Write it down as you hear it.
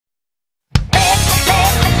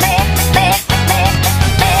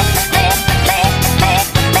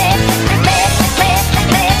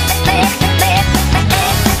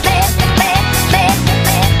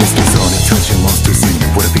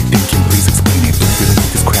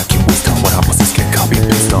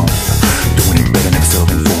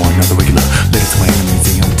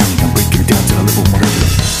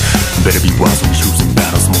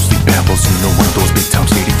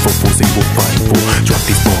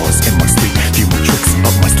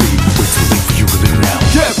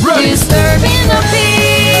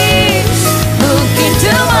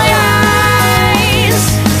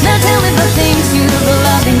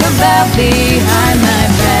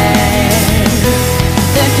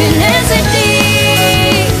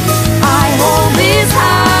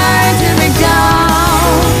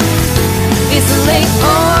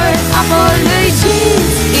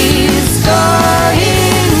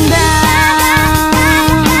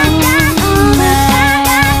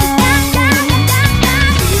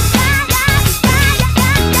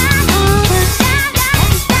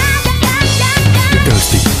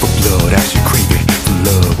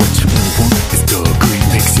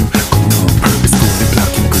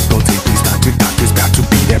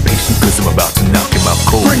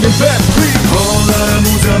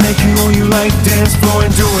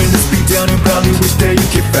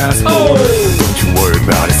fast forward. Don't you worry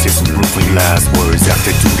about it, say some ruefully last words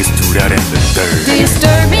after do this, do that, and the third.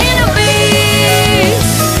 Disturbing a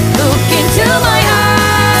beast, look into my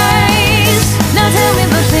eyes. Now tell me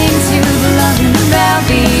the things you love about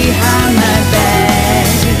behind my back.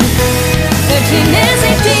 The king is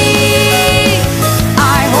empty,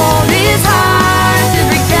 I hold his heart to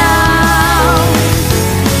break down.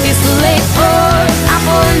 It's too late for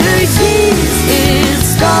apologies,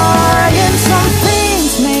 it's scarred, and some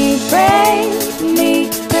things may break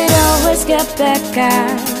me, but always get back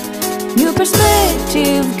out. New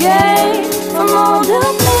perspective gain from all the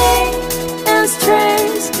pain and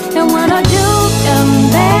stress. And when I do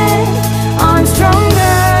come back, I'm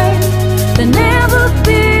stronger than ever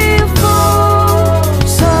before.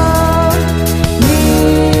 So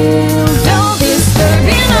kneel, don't disturb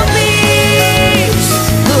in a beach.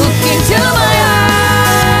 Look into my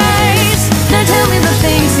eyes. Now tell me the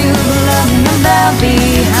things you love about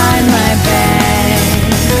behind my back.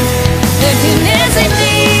 The tune is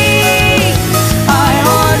empty,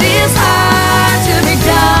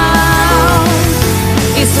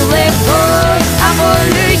 it's too late for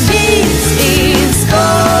apologies, it's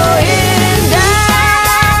going down.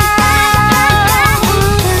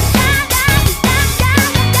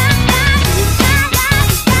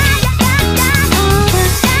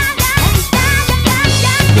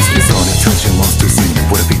 Let's get on it, touching monsters in it.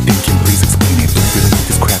 What are they thinking? Please explain it. Don't really need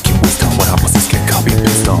this crap, you waste on what opposites can't copy and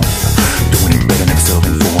paste on. Doing it better never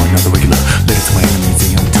selling for another regular. Let it to my enemies,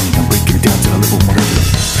 they don't tell me I'm breaking it down to a level more regular.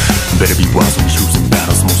 Better be wise when choosing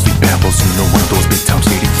battles, mostly babbles. You know one of those big time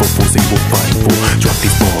shady fofos they will fight for. Drop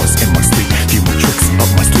these bars in my sleep, few more tricks up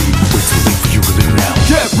my sleeve. Wait till late for you to live it out.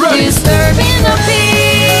 Get ready! Disturbing the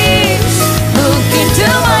peace, look into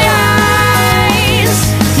my eyes.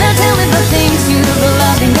 Now tell me the things you're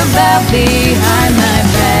loving about behind my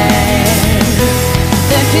back.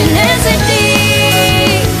 The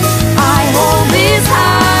tenacity, I hold this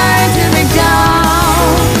heart to break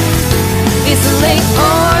down. It's too late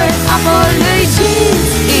for apologies,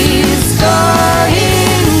 it's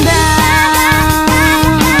going down.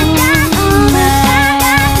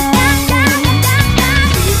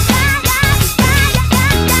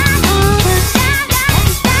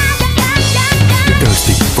 You're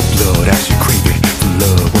thirsty for blood, as you crave it for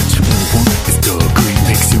love. What you really want is the greed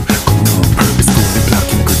makes you go numb. Purposefully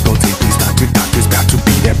blocking good thoughts. Hey, please, doctor's about to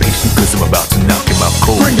be that patient, cause I'm about to knock him out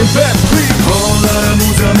cold. Bring it back, please. Whole lot of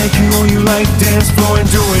moves I make you on you like dance floor and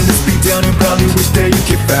doing this beat down and probably wish that you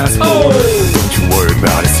could fast forward. Don't you worry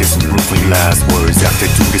about it, say some ruefully last words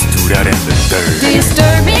after do this, do that, and the third.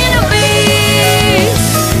 Disturbing a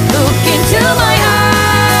beast, look into my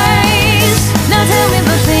eyes. Now tell me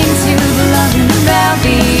the things you love about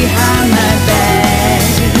behind my back.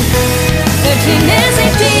 The king is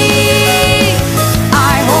empty,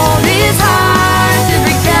 I hold his heart to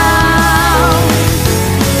break down.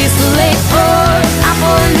 It's too late for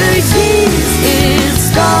apologies, it's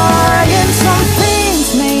scarred, and some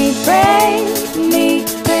things may break me,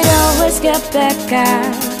 but always get back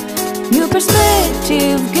out. New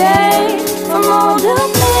perspective gain from all the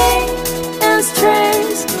pain and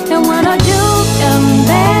stress. And when I do come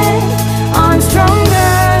back, I'm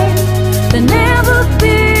stronger than ever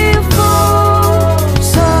before.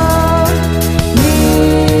 So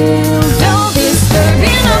kneel, don't disturb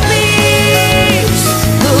in a beach.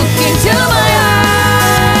 Look into my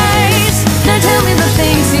eyes. Now tell me the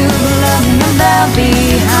things you love about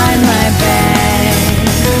behind my back.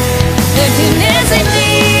 The tune is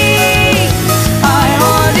empty, I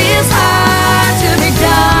hold his heart to break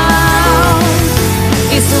down.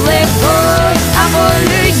 It's too late for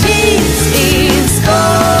apologies, it's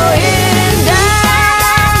going down.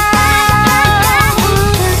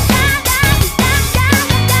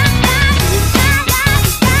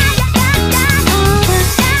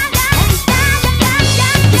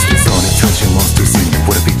 Let's get on it, touching monsters in it.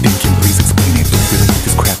 What are they thinking? Please explain it. Don't really need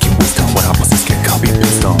this crap, you waste on what opposites can't copy and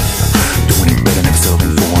paste on. Doing it better never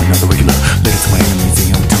selling for another regular. Let it to my enemies,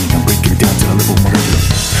 they don't tell me I'm breaking it down to a level more regular.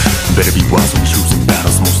 Better be wise when choosing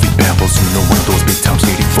battles, mostly babbles. You know one of those big time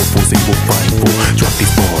shady fofos they will fight for. Drop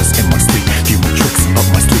these bars in my sleep, few more tricks up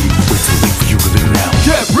my sleeve. Wait till late for you to live it out.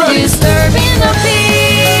 Get ready! Disturbing the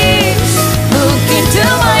peace, look into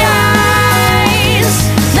my eyes.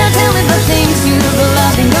 Now tell me the things you're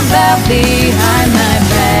loving about behind my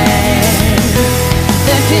back.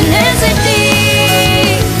 The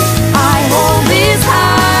tenacity, I hold this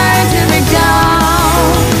heart to break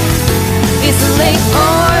down. It's too late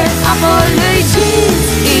for apologies,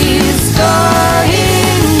 it's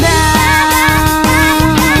going down.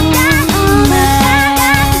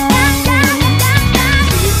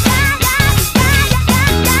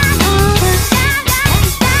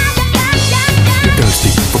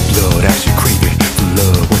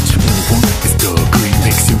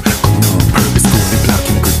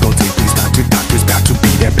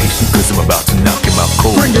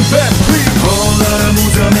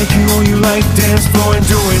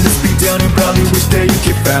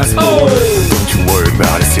 fast forward. Don't you worry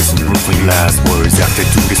about it, say some ruefully last words after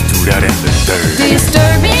do this, do that, and the third.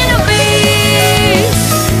 Disturbing the peace,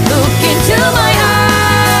 look into my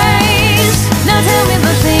eyes. Now tell me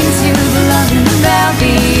the things you love about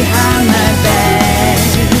behind my back.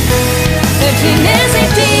 Searching is a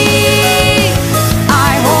deep,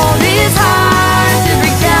 I hold this hard to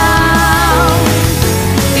break down.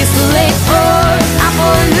 It's too late for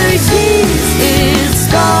apologies, it's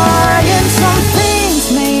scarred and some things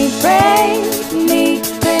may break me,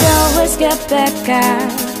 but always get back out.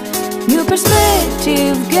 New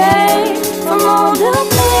perspective gain from all the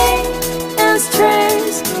pain and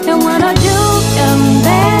stress, and when I do come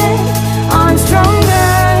back, I'm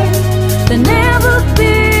stronger than ever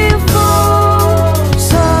before.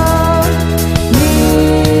 So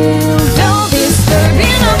kneel, don't disturb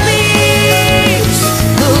in the beach.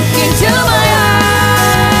 Look into my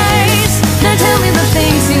eyes. Now tell me the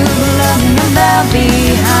things you love about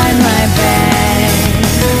behind my back.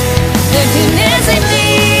 There is a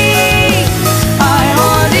deep, I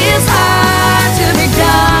hold this hard to break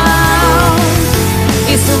down.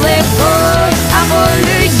 It's too late for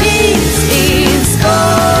apologies, it's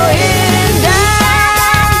going down.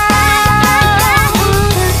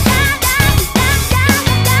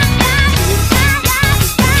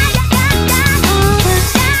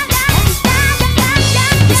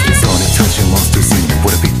 This is on it, touching monsters in it.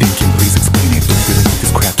 What are they thinking? Please explain it. Don't really need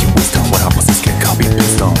this crap, you waste time. What opposites can't copy and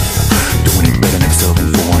paste on. Doing it better never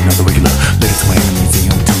serving for another regular. Let it to my enemies and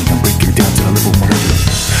young tongue. I'm breaking down to the level molecular.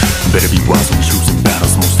 Better be wise when choosing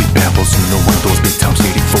battles, mostly babbles. You know one of those big time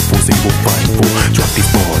shady fofos they will fight for. Drop these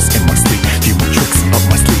bars in my sleep, few more tricks up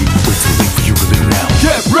my sleeve. Wait too late for you to live now.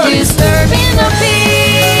 Get ready! Disturbing the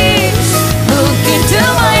peace, look into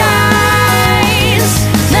my eyes.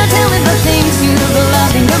 Now tell me the things you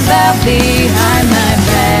loving about behind my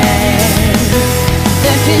back.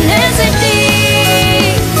 There is a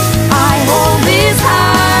deep, I hold this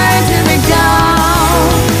hard to break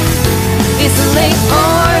down. It's too late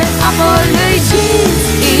for apologies,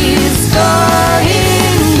 it's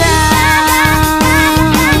going down.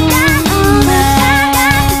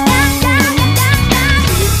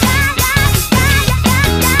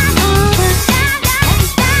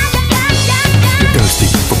 You're thirsty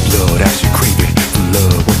for blood, as you crave it for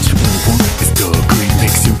love. What you really want is the green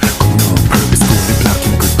makes you go numb. Purposefully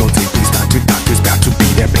blocking good thoughts. Hey, please not your doctor's about to be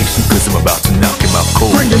that patient, cause I'm about to knock him out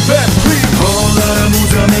cold. Bring it back, please. Whole lot of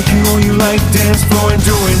moves I make you know you like dance floor and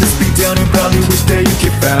doing this beat down and probably wish that you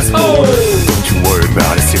could fast forward. Don't you worry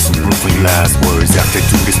about it, say some ruefully last words after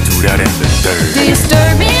do this, do that, and the third.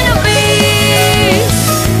 Disturbing the peace,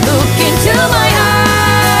 look into my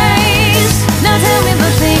eyes. Now tell me the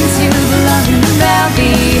things you love about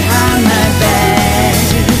behind my back.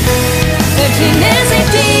 Searching is a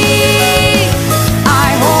deep,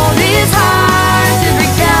 I hold this hard to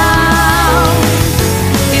break down.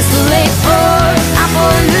 It's too late for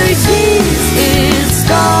apologies, it's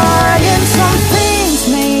scarred and some things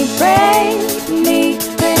may break me,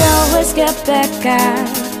 but always get back out.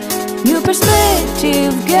 New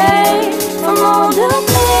perspective gain from all the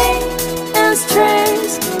pain and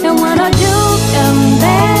stress, and when I do come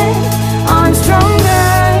back, I'm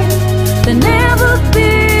stronger than ever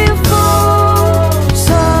before.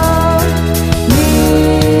 So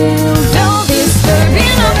kneel, don't disturb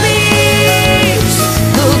in the beach.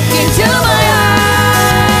 Look into my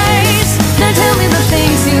eyes. Now tell me the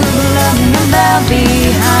things you love about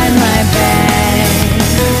behind my back.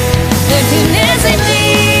 There is a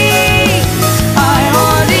deep, I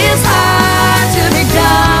hold this hard to break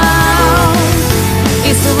down.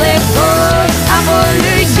 It's too late for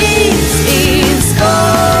apologies, it's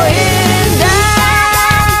going down.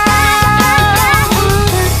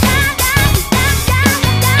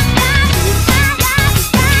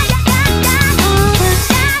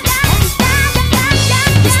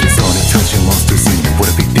 This is on it, touching monsters in it. What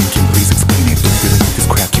are they thinking? Please explain it. Don't really need this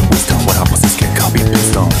crap, you waste time. What opposites can't copy and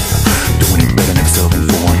paste on. Doing it better never serving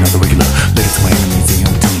for another regular. Let it to my enemies and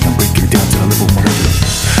young tongue. I'm breaking down to the level molecular.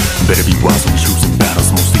 Better be wise when choosing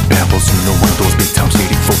battles, mostly babbles. You know one of those big time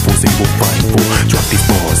shady fofos they will fight for. Drop these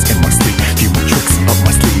bars in my sleep, few more tricks up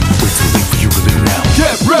my sleeve. Wait too late for you to live now.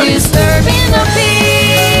 Get ready! Disturbing the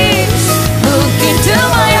peace, look into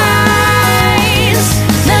my eyes.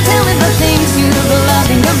 Now tell me the things you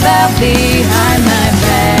loving about behind my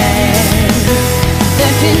back.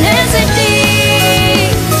 There is a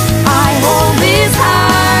deep, I hold this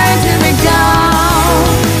hard to break down.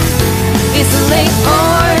 It's too late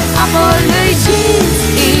for apologies,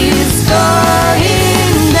 it's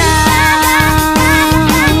going down.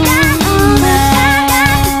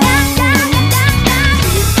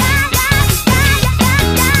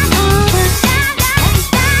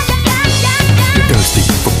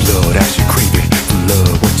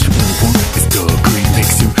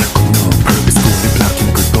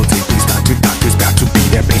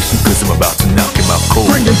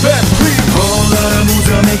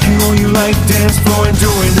 dance floor and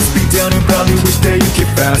doing this beat down and probably wish that you could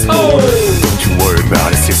fast forward. Don't you worry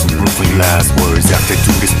about it, say some briefly last words after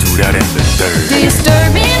do this, do that, and the third.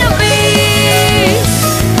 Disturbing the peace,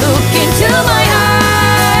 look into my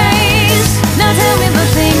eyes. Now tell me the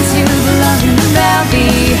things you love about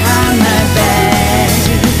behind my back.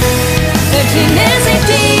 Searching is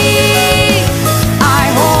deep, I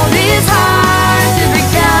hold this hard to break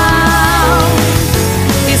down.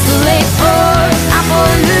 It's too late for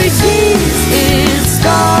apologies, it's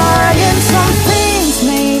scarred and some things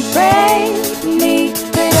may break me,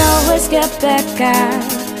 but always get back out.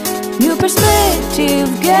 New perspective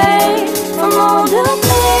gain from all the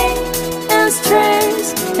pain and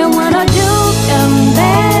stress. And when I do come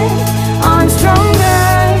back, I'm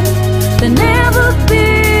stronger than ever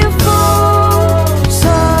before.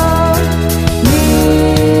 So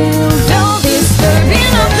kneel, don't disturb me,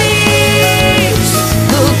 no please.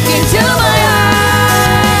 Look into my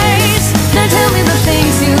eyes. Now tell me the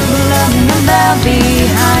things you love about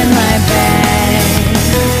behind my back.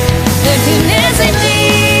 Emptiness and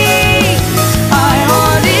deep, I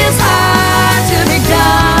hold this hard to break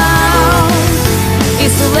down.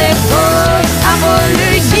 It's too late for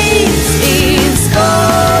apologies, it's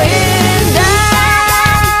going down.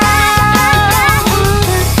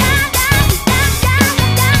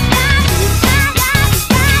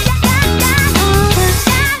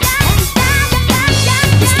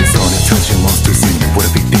 This is on it, touch your monsters in it. What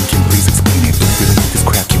are they thinking? Please explain it. Don't really need this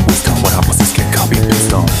crap, you waste time. What opposites can't copy and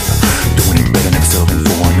paste on. Doing it better, never settling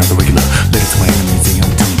for another regular. Let it to my enemies, they I'm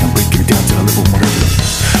telling you, I'm breaking it down to a level more regular.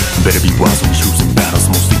 Better be wise when choosing battles,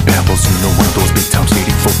 mostly babbles. You know one of those big time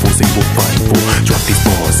shady fofos they will fight for. Drop these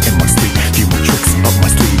bars in my sleep, few more tricks up my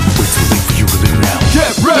sleeve. Wait too late for you to live now.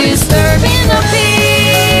 Get ready! Disturbing the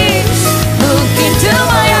peace, look into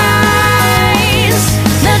my eyes.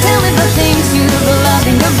 Now tell me the things you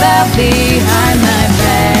loving about behind my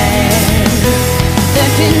back.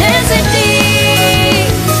 Emptiness and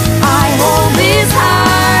deep, I hold this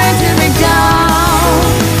hard to break down.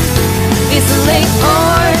 It's too late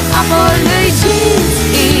for apologies,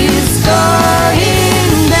 it's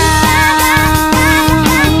going down.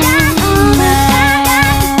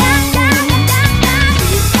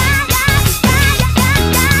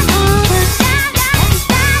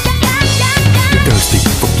 You're thirsty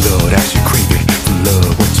for blood, as you crave it for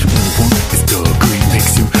love. What you really want is the greed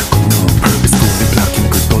makes you go numb. Purposefully blocking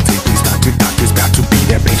good thoughts. Hey, please, doctor's about to be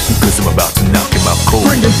that patient, cause I'm about to knock him out cold.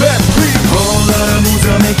 Bring it back, please. Whole lot of moves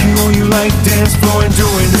I make you know you like dance floor and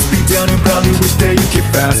doing this beat down and probably wish that you could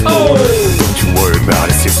fast forward. Don't you worry about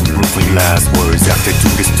it, say some briefly last words after do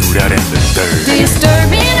this, do that, and the third.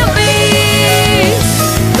 Disturbing the peace,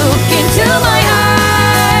 look into my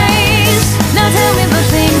eyes. Now tell me the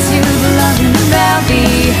things you love about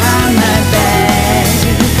behind my back.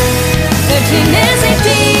 Emptiness and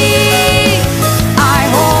deep, I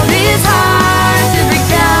hold this hard to break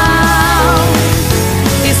down.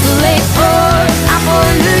 It's too late for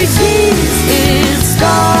apologies, it's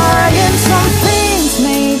scarred and some things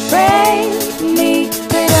may break me,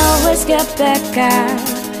 but always get back out.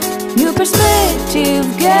 New perspective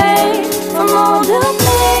gain from all the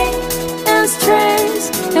pain and stress.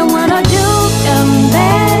 And when I do come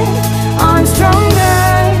back, I'm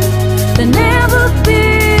stronger than ever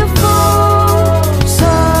before. So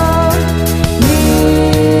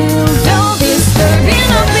kneel, don't disturb me,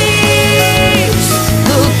 no please.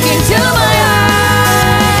 Look into my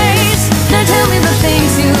eyes. Now tell me the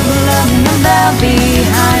things you love about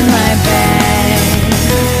behind my back.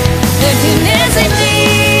 Emptiness and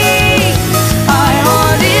deep, I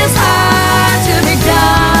hold this hard to break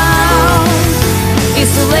down.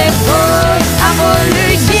 It's too late for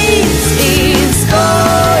apologies, it's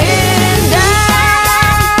going down.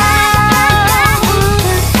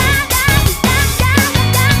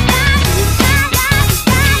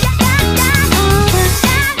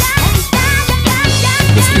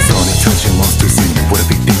 This is on it, touch your monsters in it. What are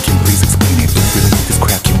they thinking? Please explain it. Don't really need this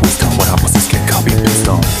crap, you waste time. What opposites can't copy and paste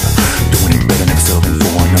on. Doing it better, never settling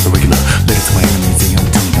for another regular. Let it to my enemies, they I'm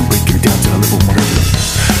telling you, I'm breaking it down to a level more regular.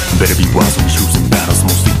 Better be wise when choosing battles,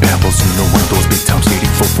 mostly babbles. You know one of those big time shady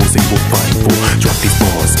fofos they will fight for. Drop these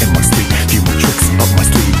bars in my sleep, few more tricks up my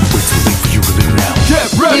sleeve. Wait too late for you to live now. Get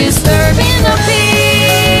ready! Disturbing the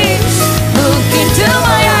peace, look into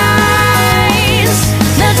my eyes.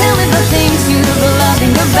 Now tell me the things you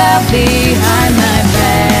loving about behind my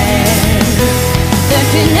back.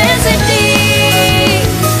 Emptiness and deep,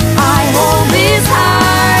 I hold this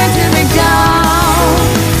hard to break down.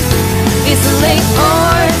 It's too late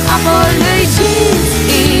for apologies,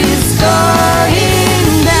 it's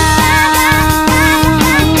going down.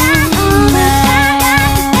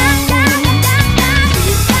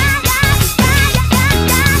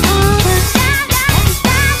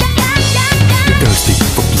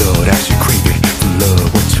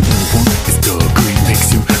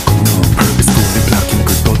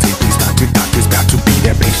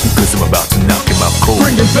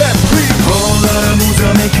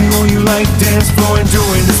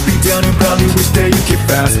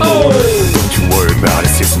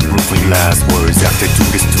 some ruefully last words after do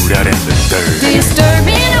this, do that, and the third.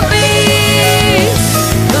 Disturbing a beast,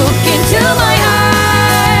 look into my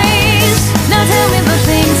eyes. Now tell me the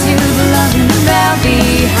things you've loved about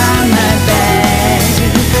behind my back.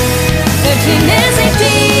 Emptiness is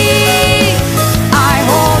deep, I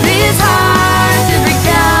hold his heart to break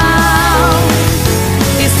down.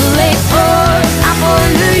 It's too late for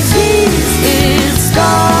apologies, it's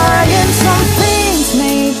scarred, and some things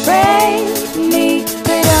may break me,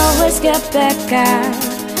 but always get back out.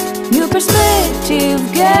 New perspective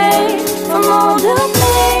gain from all the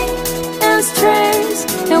pain and stress,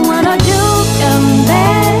 and when I do come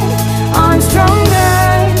back, I'm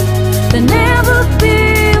stronger than ever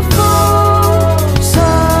before. So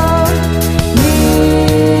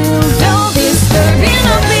kneel down, disturbing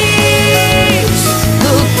a beach.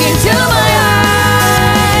 Look into my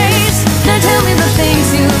eyes. Now tell me the things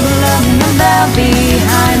you love about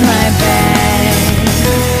behind my back.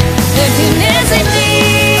 Emptiness in me.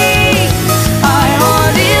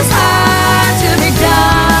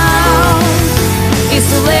 It's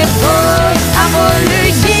too late for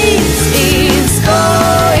apologies, it's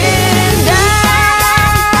going down.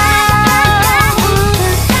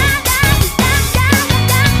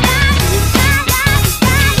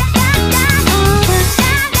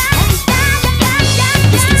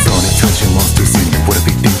 This is on it, touch and lost to see it. What are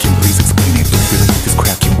they thinking? Please explain it. Don't really need this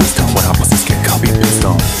crap, you waste time. What opposites get copy and paste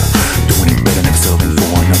on. Doing it better next serving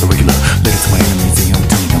for another regular. Let it to my enemies, say I'm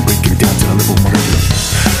telling I'm breaking it down to a level more regular.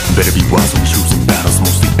 Better be wise when choosing battles,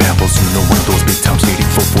 mostly babbles. You know one of those big time shady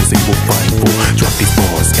fofos they will fight for. Drop these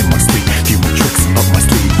bars in my sleep, few more tricks up my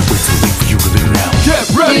sleeve. Wait too late for you to live now. Get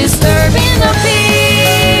ready! Disturbing the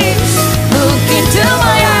peace, look into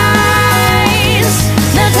my eyes.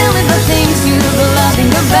 Now tell me the things you've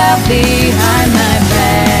loving about behind my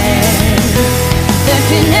back.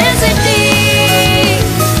 Emptiness is deep,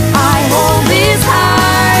 I hold this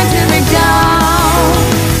heart to break down.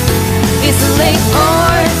 It's too late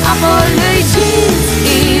for apologies,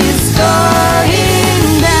 it's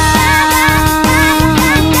going down.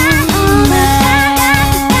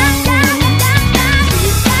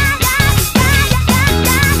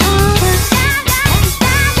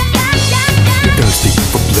 You're thirsty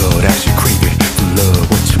for blood as you crave it. For love,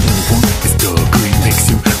 what you really want is the greed makes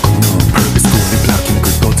you go numb. Purpose, fully blocking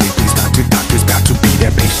good both please doctors about to be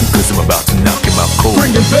that patient, cause I'm about to knock him out cold.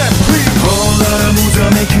 Bring it back, please. Whole lot of moves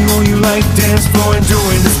are making all you like dance floor and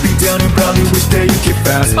doing this beat down and probably wish that you could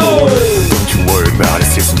fast forward. Don't you worry about it,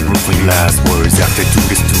 say some ruefully last words after do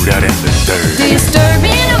this, do that, and the third.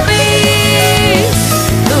 Disturbing a beast,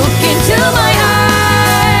 look into my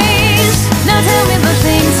eyes. Now tell me the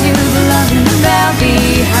things you've loved about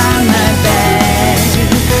behind my back.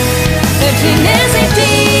 Emptiness is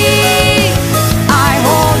deep, I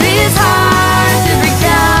hold his heart to break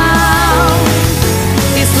down.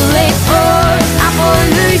 It's too late for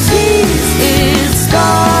apologies, it's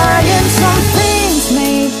scarred, and some things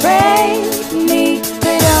may break me,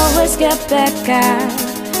 but always get back out.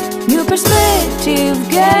 New perspective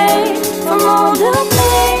gain from all the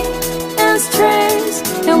pain and stress,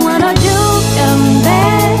 and when I do come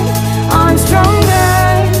back, I'm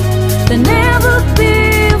stronger than ever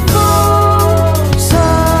before. So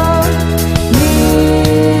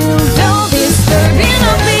kneel down, disturbing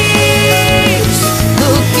a beach.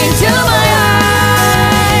 Look into my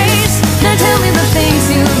eyes. Now tell me the things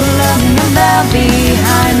you love about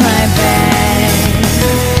behind my back.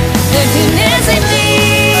 Emptiness in me,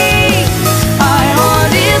 I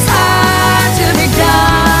hold his heart to break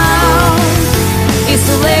down. It's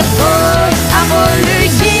too late for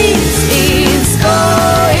apologies, it's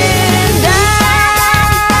going down.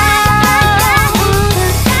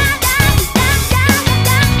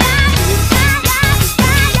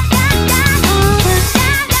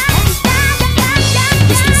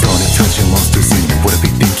 This is on it, touch and lost to see it. What are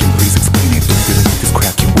they thinking? Please explain it. Don't really need this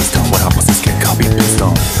crap, you waste time. What opposites get copy and paste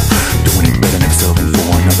on. Doing it better next serving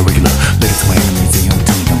for another regular. Let it to my enemies, say I'm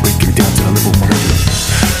telling I'm breaking it down to a level more regular.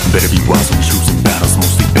 Better be wise when choosing battles,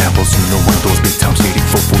 mostly babbles. You know one of those big time shady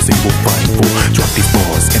fofos they will fight for. Drop these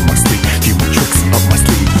bars in my sleep, few more tricks up my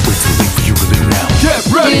sleeve. Wait too late for you to live now. Get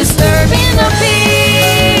ready! Disturbing the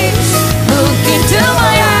peace, look into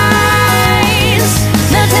my eyes.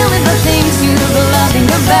 Now tell me the things you've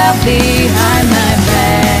loving about behind my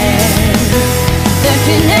back.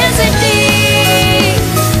 Emptiness is deep,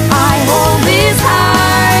 I hold this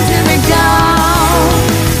heart to break down.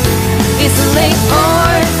 It's too late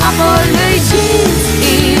for apologies,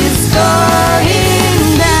 it's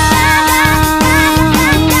going down.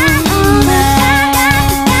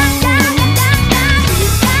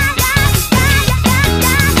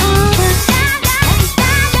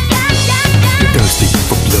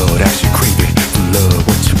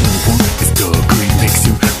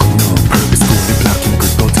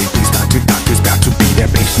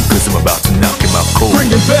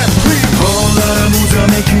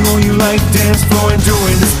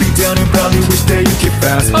 probably wish that you could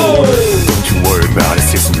fast forward. Don't you worry about it,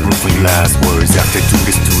 say some ruefully last words after do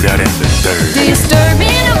this, do that, and the third.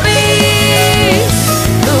 Disturbing the peace.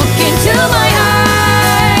 Look into my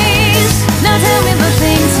eyes. Now tell me the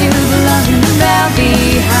things you love about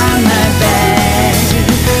behind my back.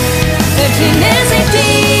 Emptiness is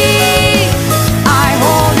deep. I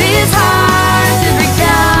hold this hard to break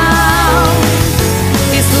down.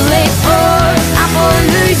 It's too late for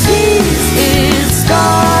apologies. It's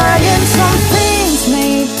scarred and some things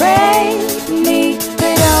may break me,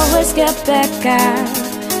 but always get back out.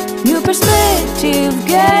 New perspective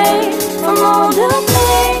gain from all the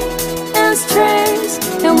pain and stress.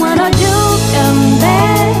 And when I do come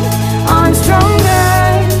back, I'm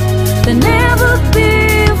stronger than ever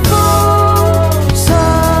before. So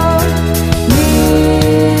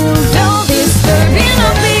kneel, don't disturb me,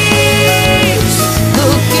 please.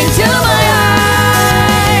 Look into my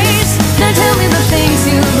eyes. Now tell me the things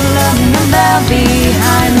you love about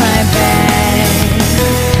behind my back.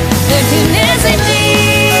 Emptiness is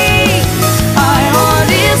deep. I hold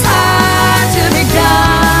this hard to break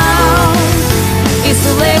down. It's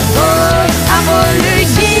too late for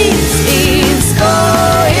apologies. It's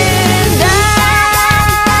going down.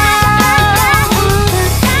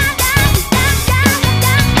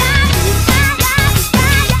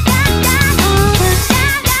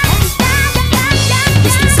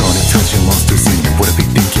 This is on it, touching monsters in it. What are they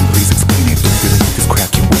thinking? Please explain it. Don't really need this crap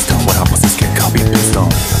you waste on. What opposites can't copy and paste on.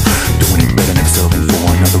 Doing it better next up and for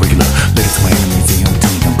another regular. Let it to my enemies, they on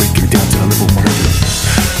team. I'm breaking it down to a level more regular.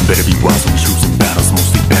 Better be wise when you choose in battles,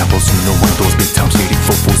 mostly babbles. You know one of those big time shady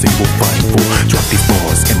fofos they will fight for. Drop these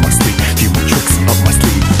bars in my sleep, few more tricks up my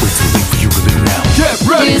sleeve. Wait too late for you to live it out. Get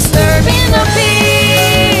ready! Disturbing the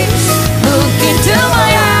peace. Look into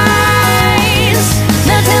my eyes.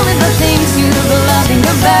 Now tell me the things you loving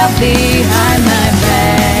about behind my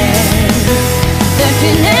back.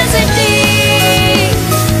 Emptiness is deep.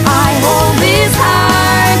 I hold this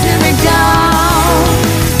hard to break down.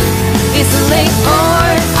 It's too late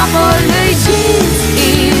for apologies.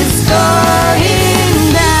 It's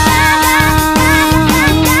going down.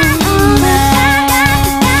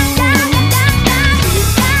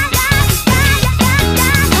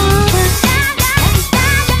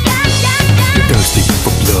 You're thirsty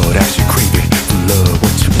for blood, as you crave it. For love,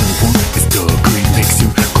 what you really want is the greed makes you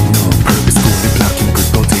go numb. Purposefully blocking good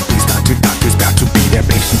thoughts. Please doctors about to be that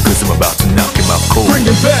patient, cause I'm about to knock him out cold. Bring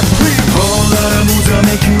it back, please. Whole lot of moves are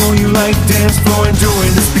making all you like dance floor and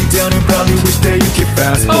doing this beat down and probably wish that you could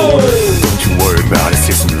fast forward. Don't you worry about it,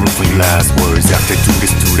 say some ruefully last words after do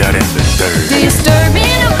this, do that, and the third.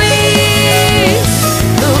 Disturbing the peace.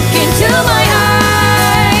 Look into my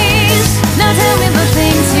eyes. Now tell me the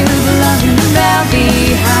things you love about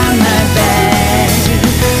behind my back.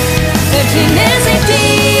 Emptiness is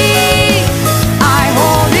deep. I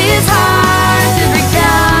hold this hard to break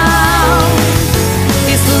down.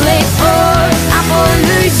 It's too late for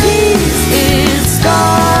apologies. It's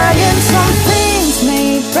scarred and some things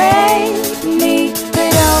may break me,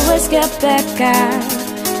 but always get back out.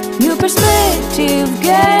 New perspective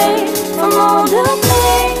gain from all the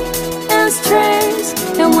pain and stress.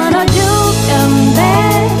 And when I do come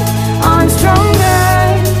back, I'm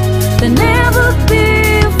stronger than ever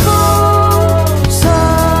before. So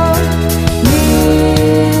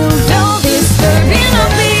kneel, don't disturb me,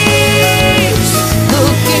 please.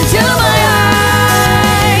 Look into my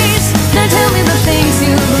eyes. Now tell me the things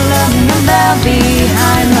you love about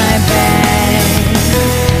behind my back.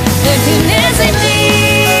 Emptiness is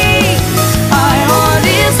deep. I hold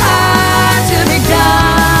this hard to break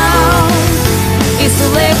down. It's too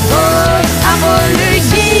late for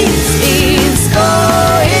apologies. It's gone.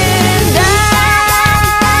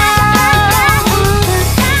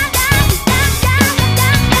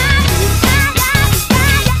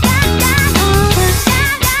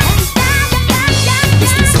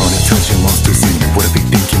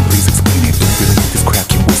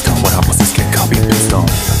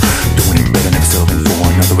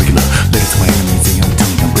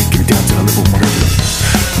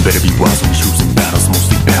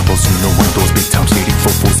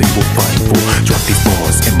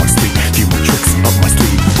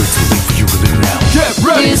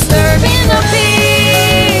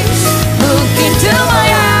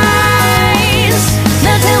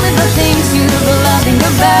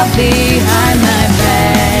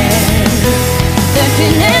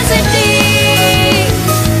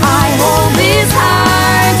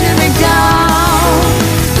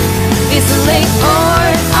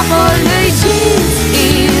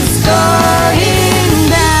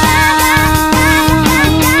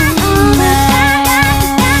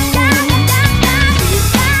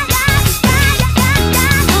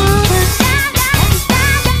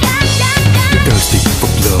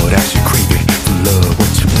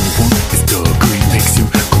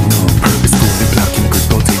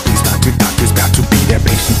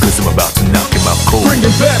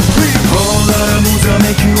 Whole lot of moves I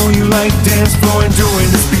make you on you like dance floor.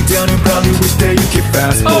 Enjoying this beat down and probably wish that you could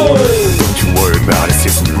fast forward. Don't you worry about it,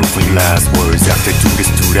 say some ruefully last words after do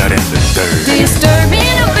this, do that, and the third.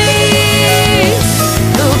 Disturbing the beat,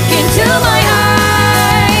 look into my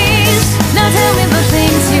eyes. Now tell me the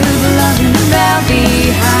things you love about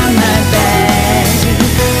behind my back.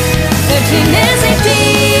 Searching is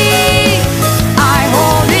deep, I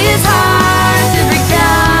hold this hard to break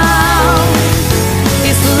down.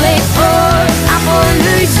 It's too late for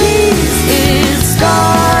apologies, it's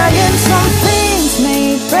gone. And some things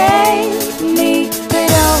may break me,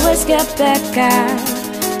 but always get back out.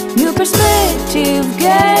 New perspective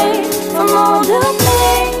gain from all the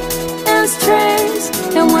pain and stress.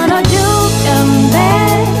 And when I do come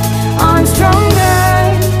back, I'm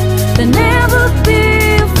stronger than ever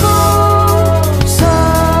before. So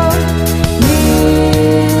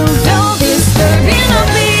kneel, don't disturb in the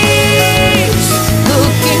beach.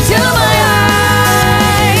 Look into my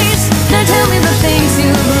eyes. Now tell me the things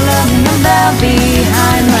you love about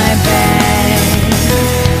behind my back.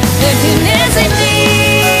 Emptiness in me,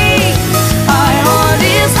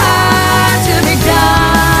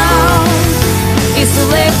 it's too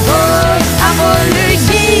late for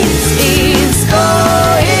apologies, it's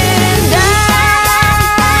going down.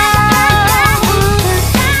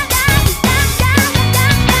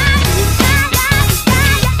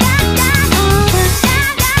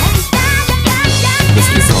 This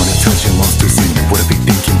is on it, touching monsters in it. What are they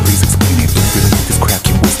thinking? Please explain it. Don't really need this crap,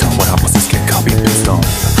 you waste on what opposites can't copy and paste on.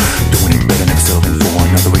 Doing it better never selling for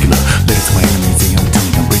another regular. Let it to my enemies, they don't tell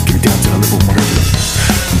me I'm breaking it down to a level more regular.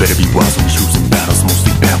 Better be wise when choosing battles,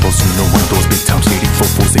 mostly babbles. You know one of those big time shady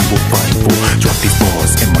fofos they will fight for. Drop these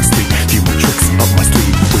bars in my sleep, few more tricks up my sleeve.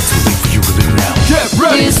 Way too late for you to live now. Get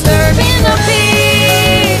ready! Disturbing the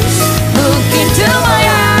peace, look into my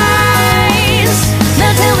eyes. Now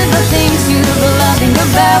tell me the things you loving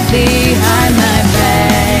about behind my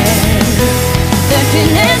back.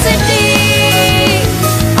 Emptiness is deep,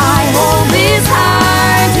 I hold this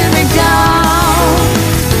hard to break down.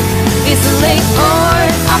 It's too late for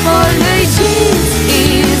apologies,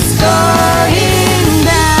 it's going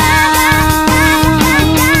down.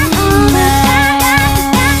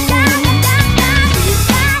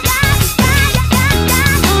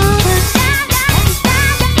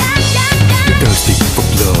 You're thirsty for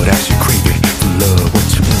blood as you crave it. For love, what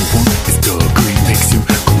you really want is the greed makes you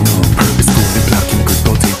go numb. Purpose, good and blocking, good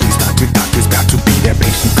thoughts. Hey, please, doctor's about to be that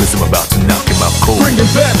patient, cause I'm about to knock him out cold. Bring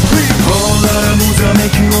it back, please. Whole lot of moves I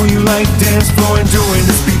make you on you like dance floor. Enjoying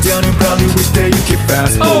this beat down and probably wish that you could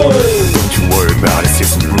fast forward. Don't you worry about it, say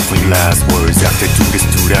some ruefully last words after do this,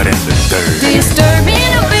 do that, and the third. Disturbing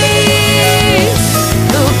the beat,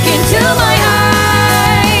 look into my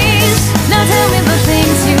eyes. Now tell me the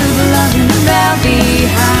things you love about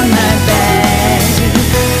behind my back.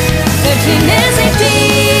 Emptiness is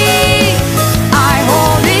deep, I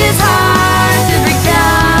hold this hard to break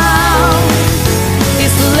down.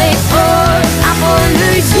 It's too late for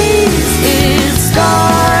apologies, it's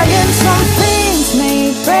gone. And some things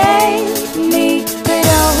may break me, but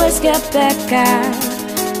always get back out.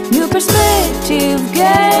 New perspective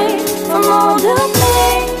gain from all the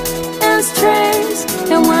pain and stress.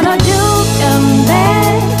 And when I do come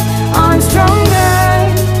back, I'm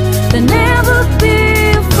stronger than ever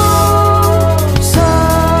before. So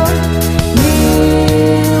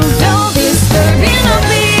kneel, don't disturb in the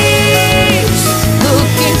beach.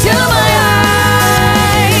 Look into my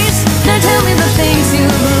eyes. Now tell me the things you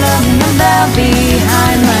love about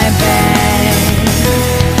behind my back.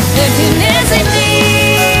 Emptiness in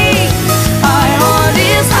me, I hold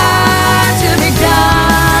this hard to break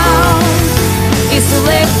down. It's too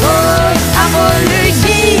late for apologies.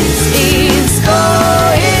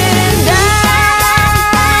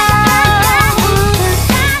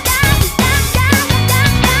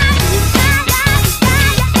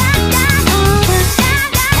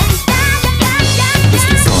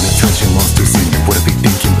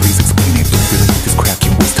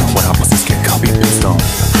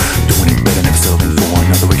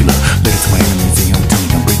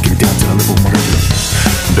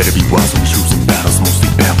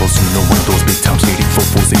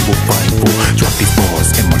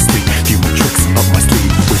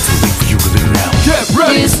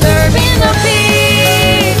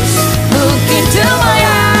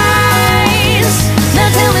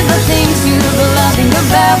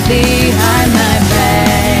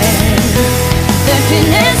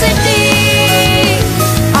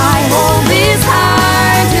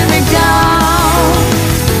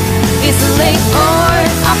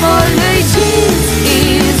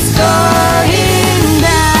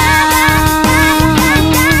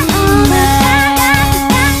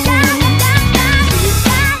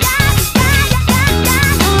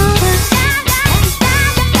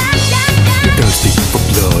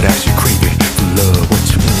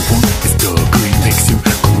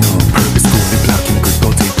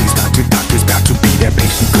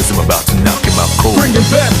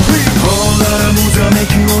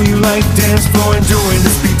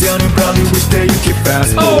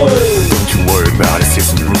 fast. Don't you worry about it, say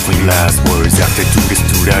some ruefully last words after do this,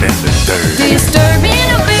 do that, and the third. Disturbing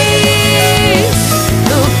the peace,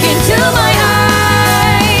 look into my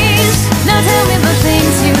eyes. Now tell me the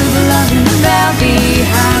things you love about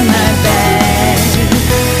behind my back.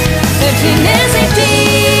 Searching is a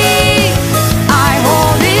deep, I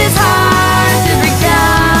hold this heart to break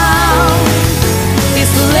down.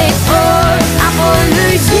 It's too late for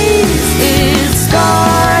apologies, it's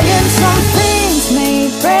scarred and some things may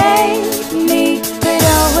break me, but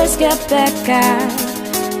always get back out.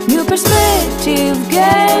 New perspective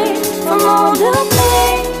gain from all the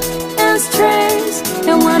pain and stress.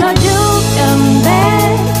 And when I do come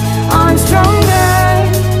back, I'm stronger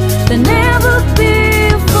than ever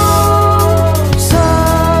before. So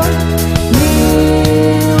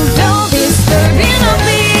kneel, don't disturb in the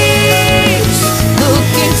beach. Look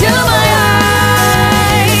into my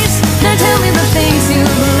eyes. Now tell me the things you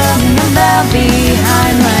love about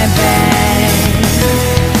behind my back.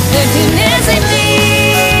 There's an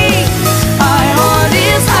deep, I hold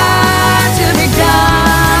this heart to break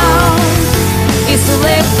down. It's too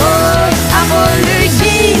late for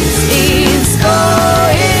apologies, it's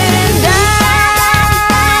going down.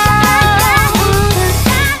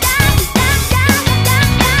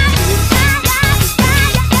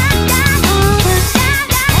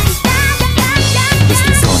 This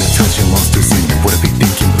is on it, touching monsters in it. What are they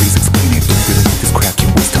thinking? Please explain it. Don't really this crap you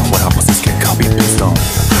waste on. What opposites can't copy and paste on.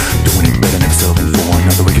 Doing it better next up and for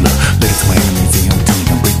another regular. Let it to my enemies and young tongue.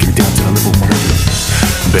 I'm breaking it down to the level molecular.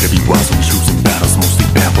 Better be wise when choosing battles, mostly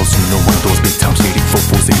babbles. You know one of those big time shady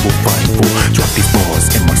fofos they will fight for. Drop these bars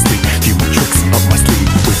in my sleep, few more tricks up my sleeve.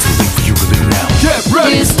 Wait too late for you to live now. Get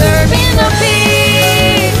ready! Disturbing the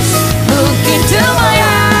peace, look into my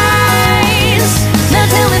eyes. Now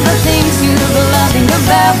tell me the things you loving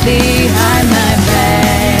about behind my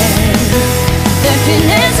back. There's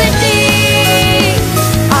tenacity,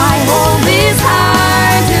 I hold this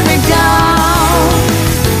heart to break down.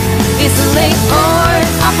 It's too late for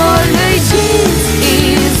apologies,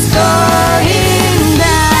 it's going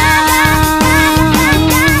down.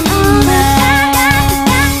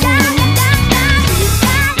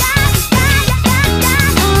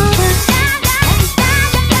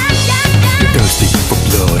 You're thirsty for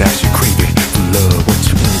blood, as you crave it for love. What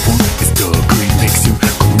you really want is the green makes you go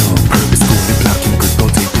numb. Purpose fully blocking good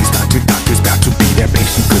thoughts. Please not your doctor's about to be that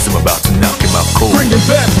patient, cause I'm about to knock him out cold. Bring it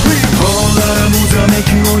back, please. Whole lot of moves are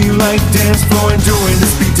making all you like dance floor and doing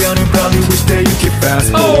this beat down and probably wish that you could fast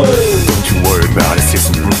forward. Don't you worry about it, say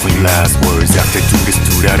some ruefully last words after do this,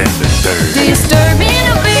 do that, and the third. Disturbing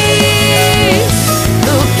the peace,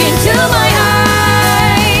 look into my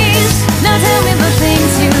eyes. Now tell me the things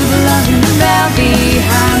you love about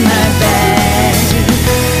behind my back.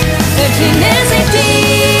 Searching is a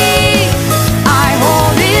deep, I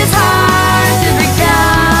hold this heart to break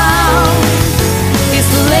down. It's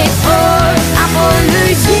too late for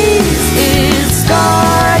apologies, it's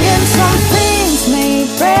scarred and some things may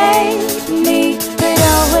break me, but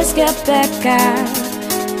always get back out.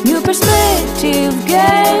 New perspective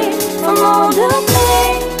gain from all the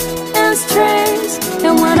pain and stress.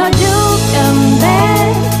 And when I do come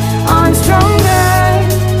back, I'm stronger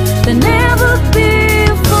than ever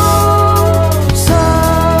before. So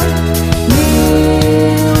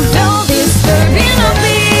kneel, don't disturb in the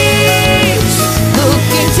beach. Look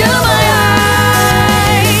into my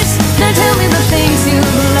eyes. Now tell me the things you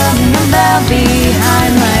love about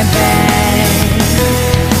behind my back.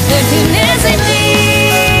 There's tenacity,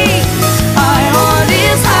 I hold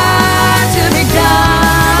this heart to break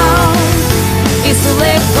down. It's too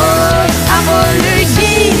late for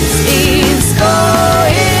apologies, it's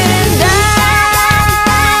going down.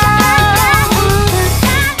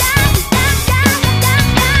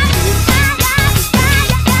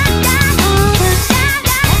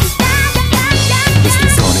 This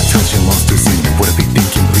is on it, touching monsters in it. What are they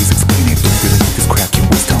thinking? Please explain it. Don't really this crap you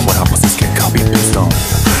waste on. What opposites can't copy and paste on.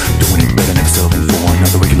 Doing it better next up and for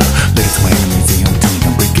another regular. Let it to my enemies and young tongue.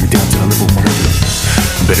 I'm breaking it down to the level molecular.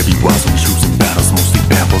 Better be wise when choosing battles, mostly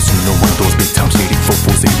babbles. You know one of those big time shady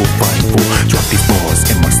fofos they will fight for. Drop these bars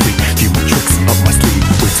in my sleep, few more tricks up my sleeve.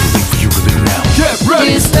 Wait too late for you to live now. Get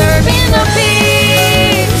ready! Disturbing the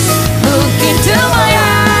peace, look into my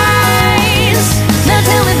eyes. Now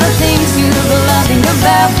tell me the things you loving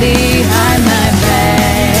about behind my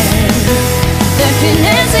back. There's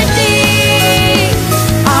tenacity,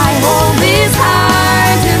 I hold this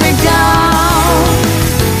heart to break down.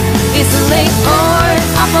 It's too late for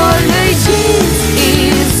apologies,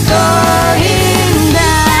 it's going down.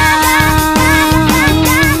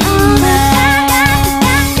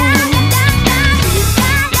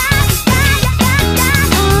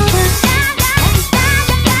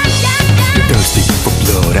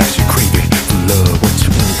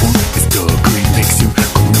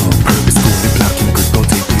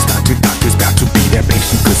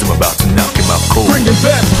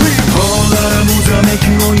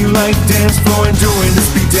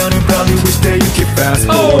 fast.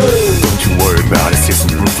 Don't you worry about it, say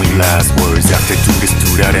some briefly last words after do this,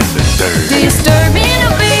 do that, and the third. Disturbing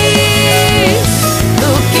the peace,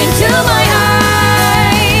 look into my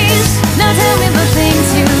eyes. Now tell me the things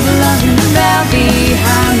you love about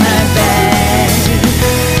behind my back.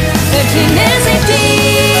 The king is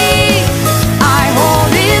empty, I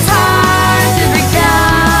hold his heart to break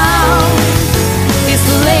down. It's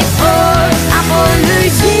too late for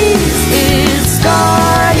apologies, it's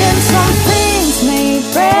scarred and some things may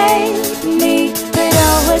break me, but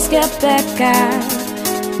always get back out.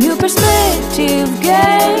 New perspective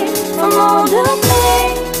gain from all the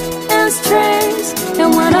pain and stress.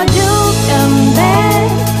 And when I do come back,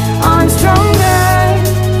 I'm stronger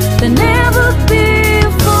than ever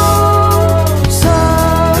before. So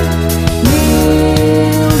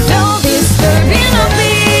kneel, don't disturb in the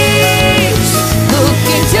peace. Look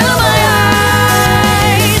into my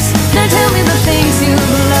eyes. Now tell me the things you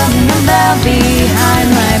love about behind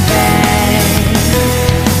my back.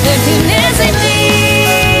 The goodness in me,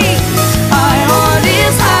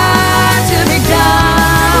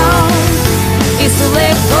 it's too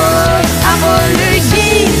late for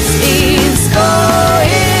apologies, it's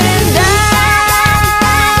going down.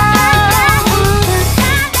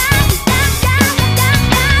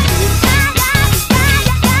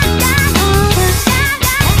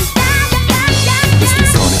 This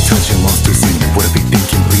is on and touching monsters in it. What are they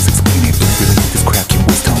thinking? Please explain it. Don't really need this crap, you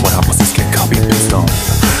waste time. What opposites can't copy and paste on.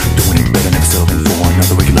 Doing it better, never settling for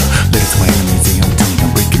another regular. Let it to my enemies, they don't tell me I'm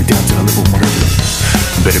breaking it down to a level more regular.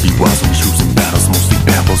 Better be wise when choosing battles, mostly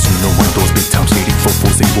babbles. You know one of those big time shady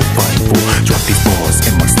fofos they will fight for. Drop these balls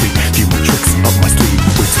in my sleep, few more tricks up my sleeve.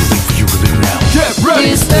 Wait too late for you to live now. Get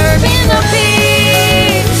ready! Disturbing the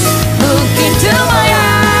peace, look into my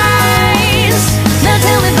eyes. Now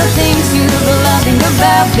tell me the things you loving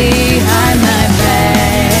about behind my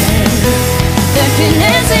back. The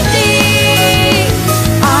tenacity,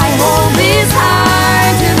 I hold this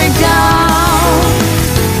heart to break down.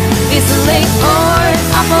 It's too late for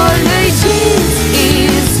apologies,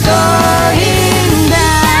 it's going down.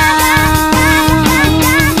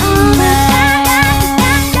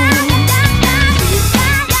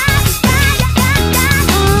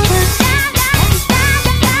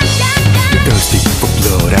 You're thirsty for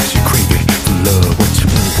blood, as you crave it for love. What you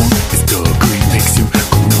really want is the greed makes you go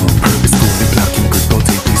numb. Purposefully blocking good thoughts.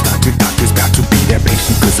 Hey, please, doctor's got to be that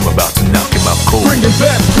patient, cause I'm about to knock him out cold. Bring it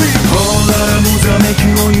back, please. Whole lot of moves are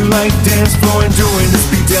making all you like dance floor and doing this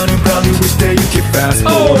beat down and probably wish that you could fast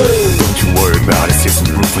forward. Don't you worry about it, say some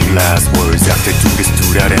briefly last words after do this, do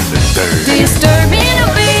that, and the third. Disturbing the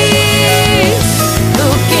peace,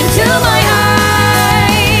 look into my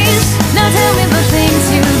eyes. Now tell me the things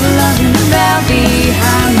you love about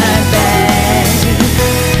behind my back.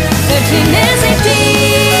 The king is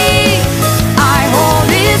empty, I hold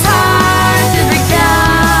his heart to break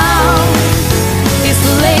down. It's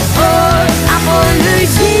too late for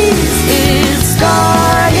apologies, it's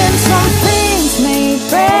scarred and some things may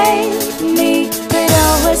break me, but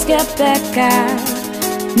always get back out.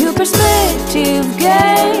 New perspective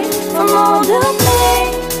gain from all the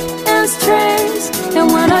pain and stress.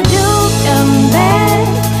 And when I do come back,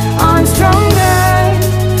 I'm stronger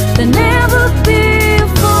than ever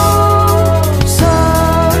before. So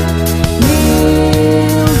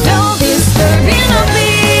kneel, don't disturb in the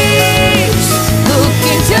peace. Look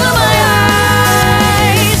into my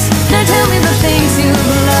eyes. Now tell me the things you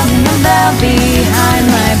love about behind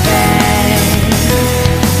my back.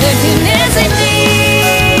 The goodness in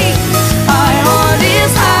me, I hold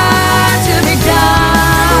his heart to break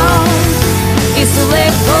down. It's too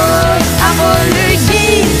late for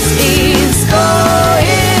apologies, it's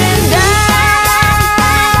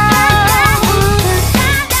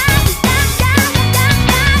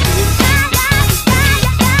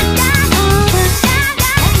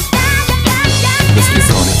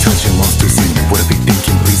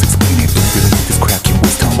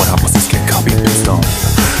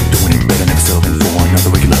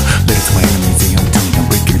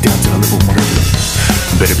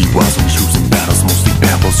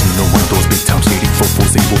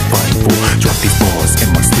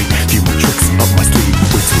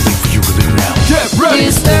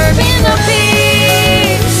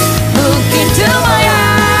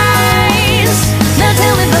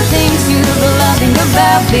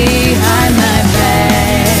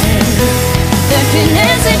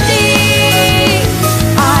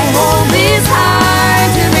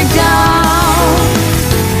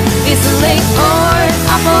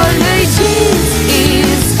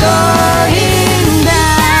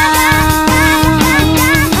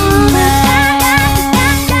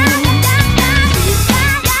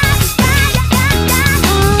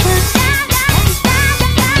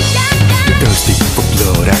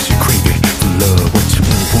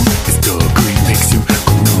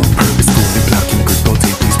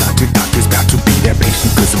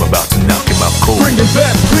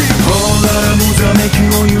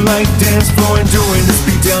like dance floor and doing this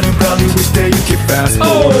beat down and probably wish that you could fast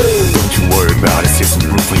forward. Don't you worry about it, say some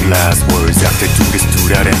ruefully last words after do this,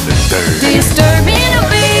 do that, and the third. Disturbing a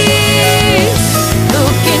beast,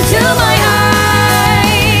 look into my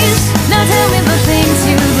eyes. Now tell me the things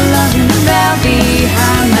you've loved about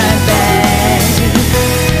behind my back.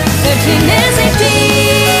 The king is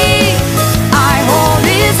empty, I hold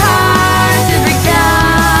his heart to break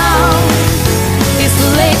down. It's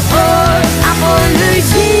too late for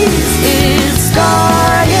apologies, it's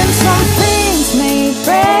scarred and some things may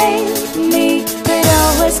break me, but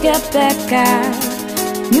always get back out.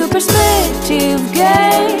 New perspective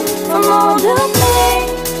gain from all the pain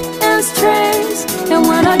and stress. And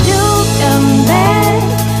when I do come back,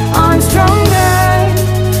 I'm stronger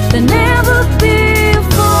than ever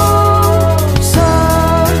before. So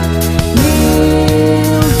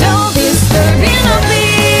kneel, don't disturb in a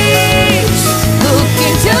beach. Look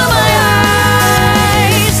into my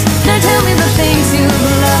eyes. Now tell me the things you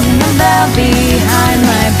love about behind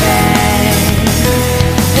my back.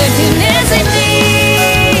 The goodness in me,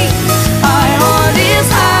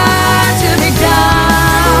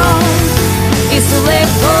 it's too late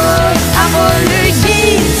for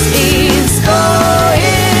apologies, it's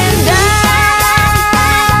going down.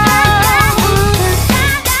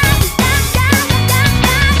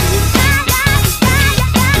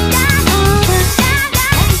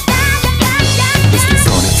 This is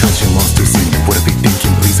on attention, lost to see what are they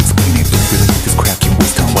thinking? Please explain it. Don't really need this crap, you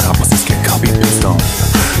waste time. What opposites get copy and paste on.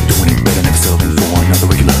 Doing it better next serving for another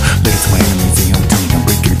regular. Let it to my enemies, I'm telling you, I'm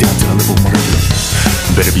breaking it down to a level more regular.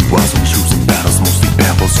 Better be wise when choosing battles, mostly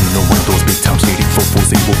babbles. You know one of those big time shady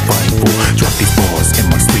fofos they will fight for. Drop these bars in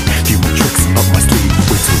my sleep, human tricks up my sleeve.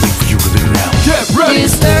 Wait too late for you to live it out. Get ready!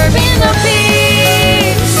 Disturbing the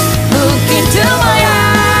peace, look into my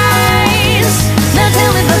eyes. Now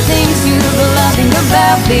tell me the things you're loving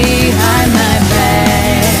about behind my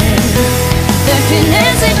back. The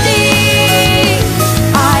tenacity,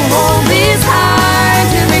 I hold this heart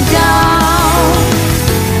to break down.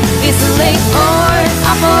 It's too late for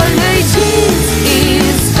apologies,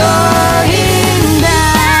 it's going down.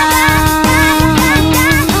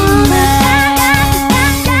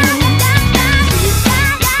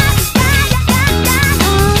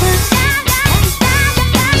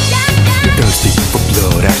 You're thirsty for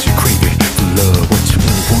blood as you crave it. For love, what you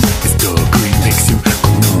really want is the greed makes you go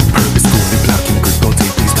numb. Purposefully blocking good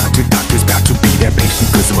rotate. Please doctor's about to be that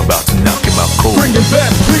patient, cause I'm about to knock him out cold. Bring it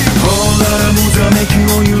back, please. Whole lot of moves are making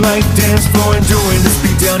all you like dance floor and doing this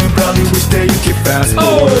beat down and probably wish that you could fast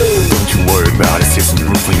forward. Don't you worry about it, say some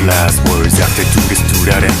ruefully last words after do this, do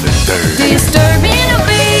that, and the third. Disturbing a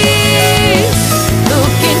beast,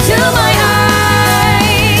 look into my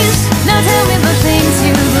eyes. Now tell me the things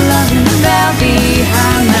you love about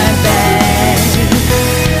behind my back.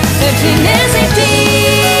 The king is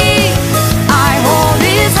empty, I hold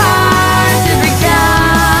his heart to break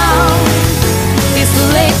down. It's too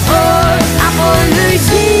late for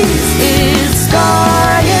apologies, it's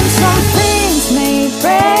scarred and some things may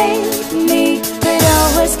break me, but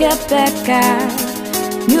always get back out.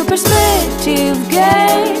 New perspective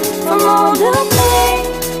gain from all the pain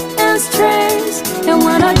and stress. And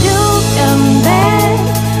when I do come back,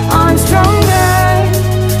 I'm stronger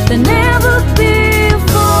than ever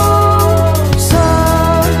before. So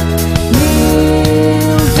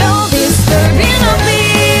kneel, don't disturb in a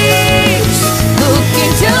beach. Look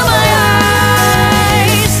into my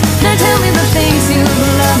eyes. Now tell me the things you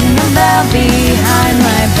love about behind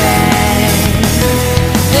my back.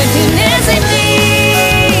 The goodness in me,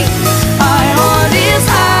 I hold his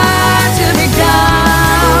heart to break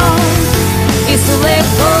down. It's too late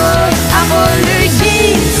for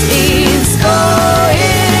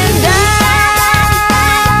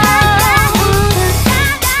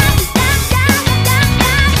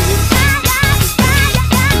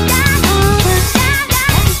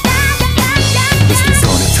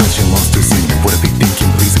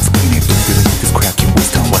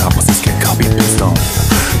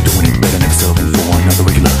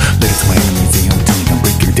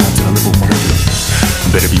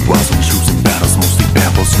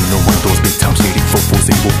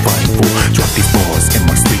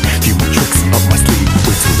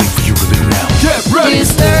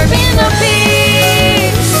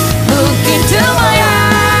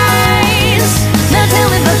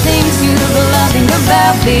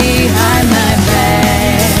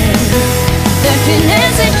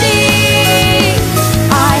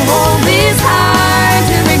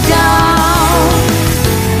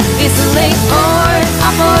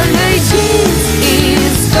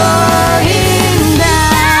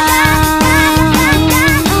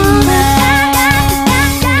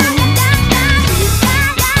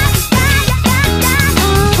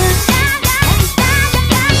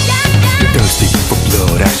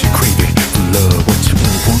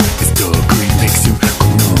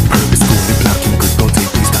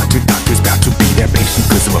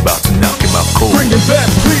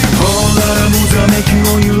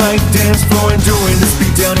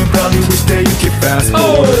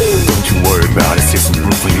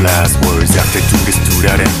do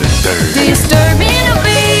that and the third. Disturbing the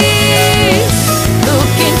peace. Look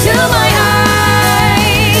into my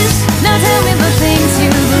eyes. Now tell me the things you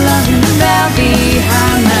love about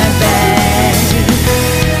behind my back.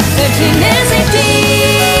 Emptiness is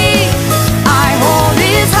deep. I hold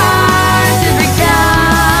this heart to break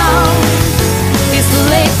down. It's too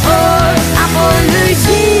late for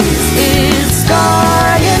apologies. It's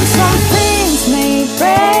scarred and some things may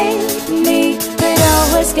break me, but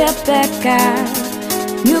always get back out.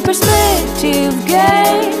 New perspective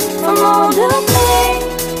gain from all the pain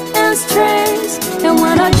and stress. And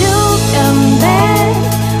when I do come back,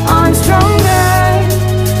 I'm stronger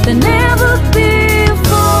than ever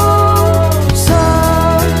before. So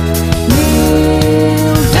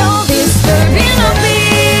kneel, don't disturb me, no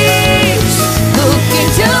peace. Look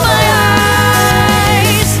into my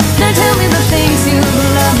eyes. Now tell me the things you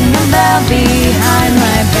love about behind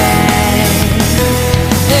my back.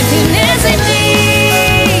 Emptiness in me.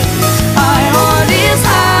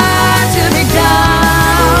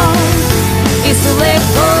 It's too late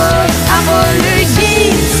for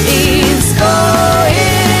apologies. It's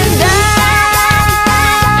going down.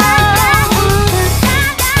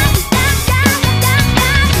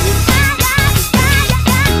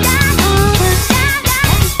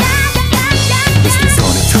 This is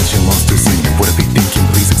on it, touching monsters in it. What are they thinking?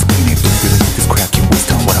 Please explain it. Don't really need this crap you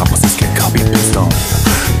waste on. What opposites can't copy and paste on.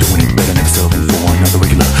 Doing it better next level for another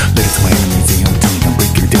regular. Let it to my enemies and I'm telling them,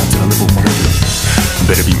 breaking it down to a level more regular.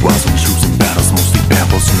 Better be wise when choosing battles, mostly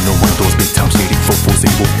babbles. You know one of those big time shady fofos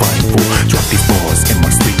they will fight for. Drop these bars in my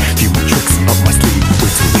sleep, few more tricks up my sleeve.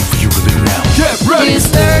 Wait too late for you to live now. Get ready!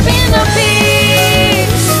 Disturbing the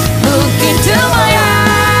peace. Look into my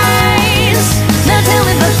eyes. Now tell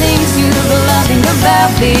me the things you loving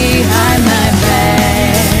about behind my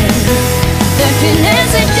back.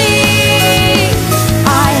 Emptiness is deep.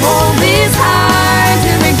 I hold this heart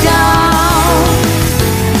to break down.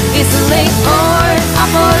 It's too late for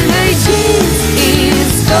apologies.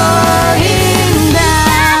 It's going down.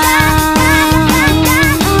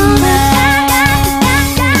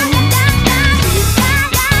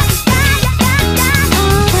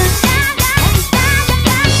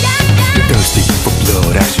 You're thirsty for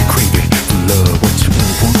blood, as you crave it for love. What you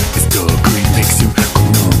really want is the greed makes you go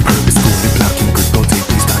numb. Purposefully blocking good thoughts.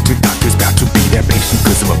 Please doctors back to be that patient,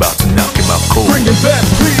 cause I'm about to knock him out cold. Bring it back,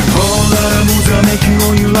 please. Whole lot of moves are making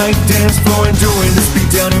all you like dance floor and doing this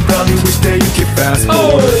beat down and probably wish that you could fast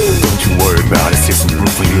forward. Don't you worry about it, say some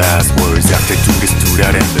ruefully last words after do this, do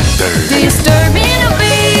that and the third. Disturbing the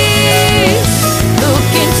peace.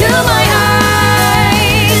 Look into my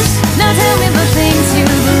eyes. Now tell me the things you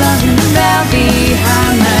love about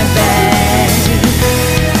behind my back.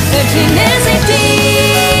 Emptiness is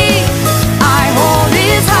deep. I hold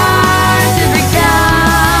this heart to break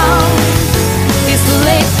down. It's too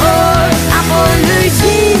late for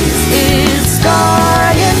apologies. It's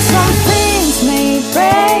scarred and some things may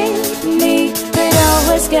break me, but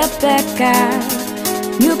always get back out.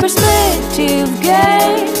 New perspective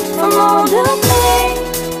gain from all the pain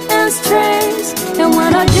and stress. And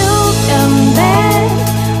when I do come back,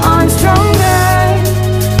 I'm stronger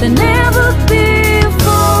than ever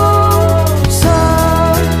before. So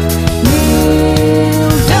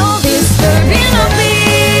kneel, don't disturb me, no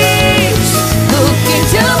peace. Look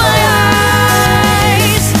into my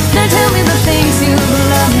eyes. Now tell me the things you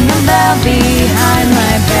love about behind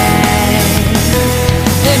my back.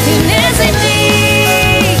 Emptiness in me.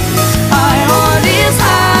 I hold this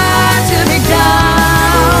heart to break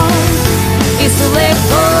down. It's too late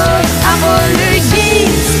for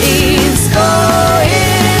apologies. It's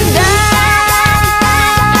going down.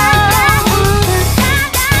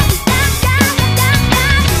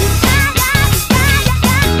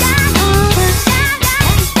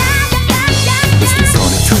 This is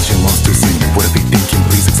on it, touching monsters in it. What are they thinking?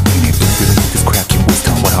 Please explain it. Don't really need this crap you waste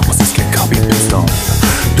on. What opposites can't copy and paste on.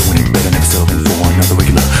 Doing it better next level for another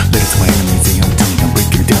regular. Let it to my enemies and I'm telling them,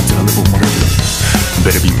 breaking it down to a level more regular.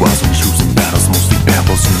 Better be wise when choosing battles, mostly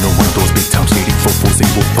babbles. You know one of those big time shady fofos they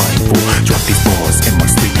will fight for. Drop these bars in my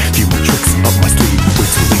sleep, few more tricks up my sleeve. Wait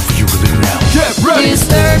too late for you to live now. Get ready!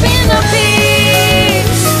 Disturbing the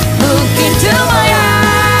peace. Look into my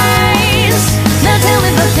eyes. Now tell me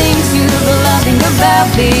the things you loving about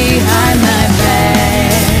behind my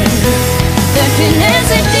back. Emptiness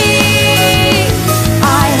is deep.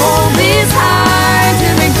 I hold this heart to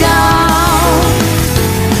break down.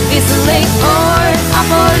 It's too late for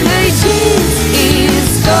apologies.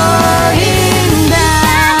 It's going down.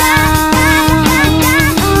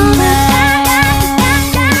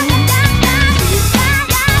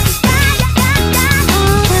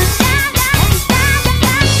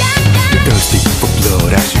 You're thirsty for blood.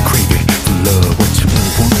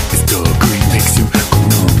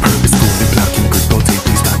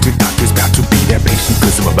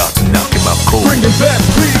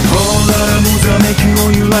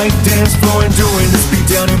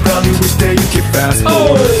 fast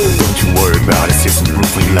forward. Don't you worry about it, say some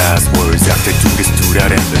ruefully last words after do this, do that,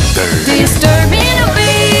 and the third. Disturbing a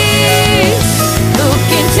beast, look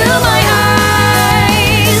into my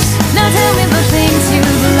eyes. Now tell me the things you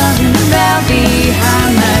love about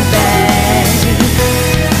behind my back.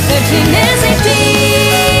 The king is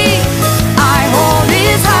empty, I hold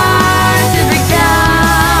his heart to break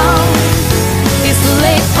down. It's too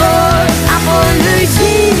late for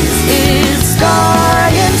apologies, it's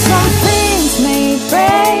scarred, and some things may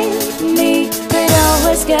break me, but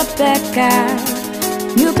always get back out.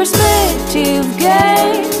 New perspective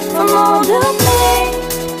gain from all the pain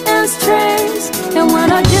and stress, and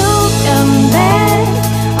when I do come back,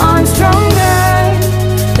 I'm stronger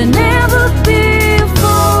than ever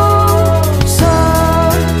before. So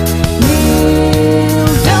kneel,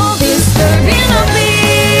 don't disturb in a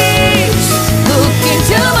beach. Look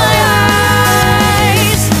into my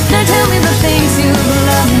eyes. Now tell me the things you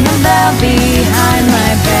love about behind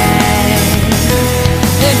my back.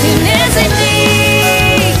 The tin is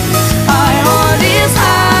empty, I hold his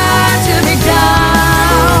heart to break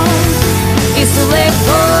down. It's too late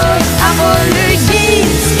for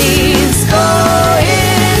apologies, it's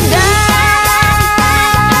going down.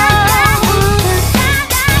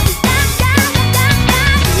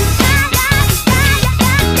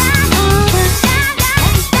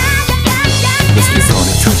 Let's get on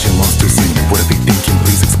it, touching monsters in it. What are they thinking?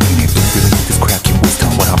 Please explain it. Don't really need this crap you waste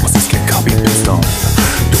on. What opposites can't copy and paste on.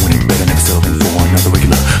 Doing it better, never settling for another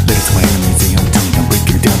regular. Let it to my enemies, they I'm telling you, I'm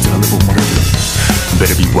breaking it down to a level more regular.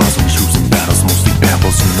 Better be wise when you choose in battles, mostly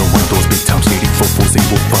babbles. You know one of those big time shady fofos they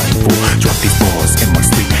will fight for. Drop these bars in my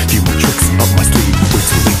sleep, few more tricks up my sleeve. Wait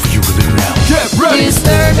too late for you to let it out. Get ready!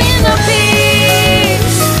 Disturbing the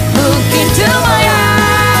peace, look into my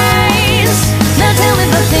eyes. Now tell me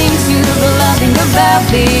the things you're loving about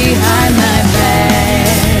behind my back.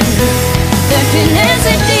 The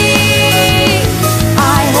tenacity,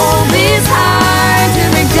 I hold this heart to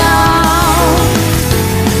break down.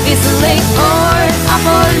 It's too late for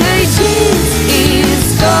apologies,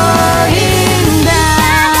 it's going down.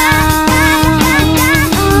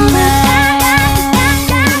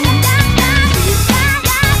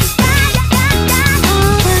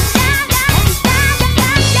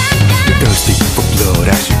 You're thirsty for blood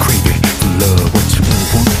as you crave it. For love, what you really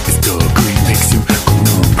want is the greed makes you go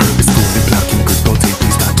numb. Purposefully blocking good thoughts. Hey,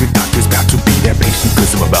 please doctors about to be that patient,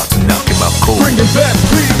 cause I'm about to knock him out cold. Bring it back,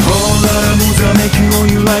 please. Whole lot of moves I make you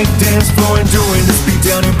on you like dance floor and doing this beat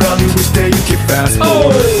down. You probably wish that you could fast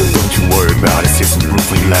forward. Don't you worry about it, say some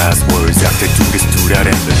ruefully last words after do this, do that,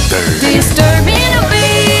 and the third. Disturbing a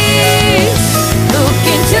beast, look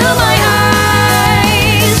into my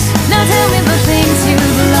eyes. Now tell me the things you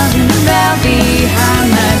love about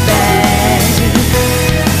behind my back.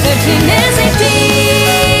 The king is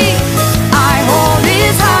empty, I hold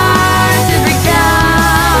his heart to break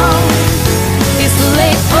down. It's too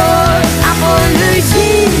late for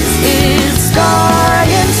apologies, it's scarred,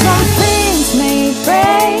 and some things may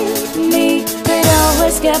break me, but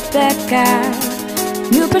always get back out.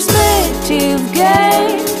 New perspective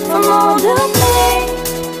gain from all the pain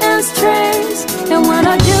and stress, and when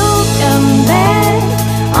I do come back,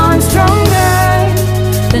 I'm stronger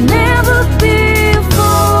than ever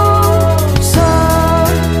before. So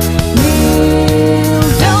kneel,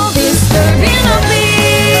 don't disturb in a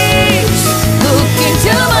beach. Look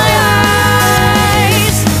into my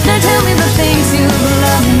eyes. Now tell me the things you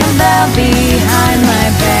love about behind my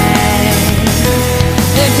back.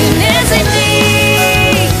 The tin is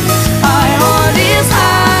empty, I hold his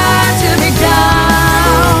heart to break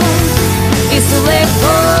down. It's too late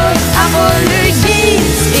for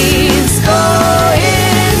apologies, it's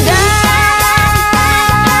going down.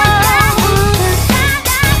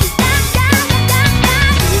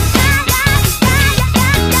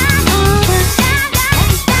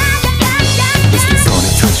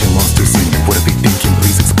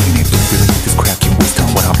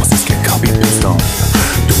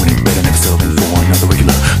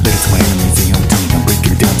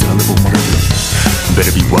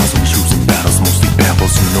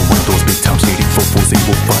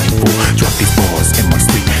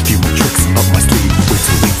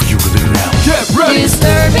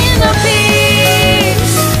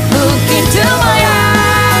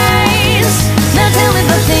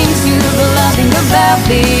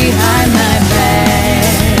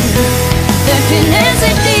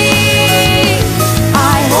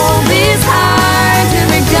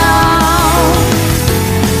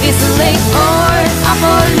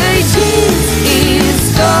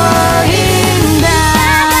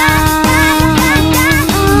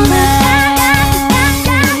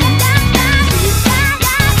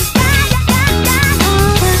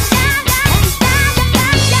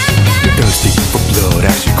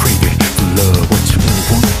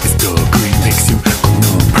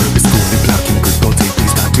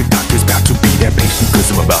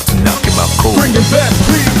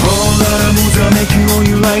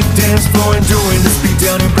 dance floor enjoying this beat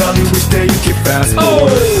down and probably wish that you could fast forward.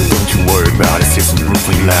 Don't you worry about it, say some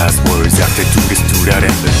ruefully last words after do this, do that,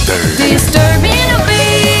 and the third. Disturbing a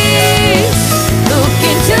beat, look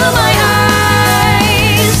into my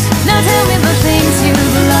eyes. Now tell me the things you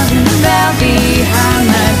love about behind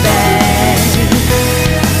my back.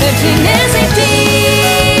 Searching is a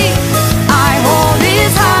deep, I hold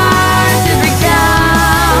this hard to break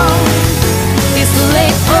down. It's too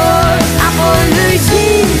late for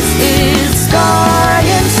apologies, it's scarred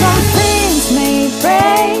and some things may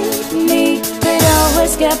break me, but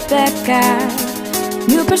always get back out.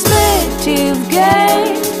 New perspective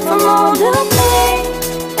gain from all the pain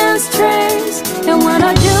and stress. And when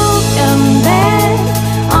I do come back,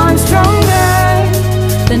 I'm stronger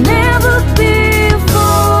than ever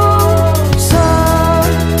before. So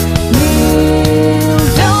kneel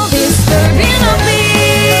down, disturbing a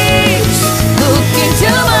beach. Look into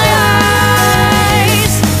my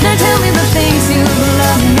eyes. Now tell me the things you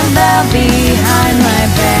love me about behind my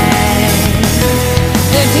back.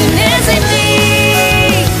 There's an easy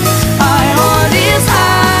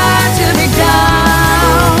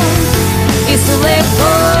it's too late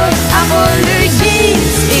for apologies.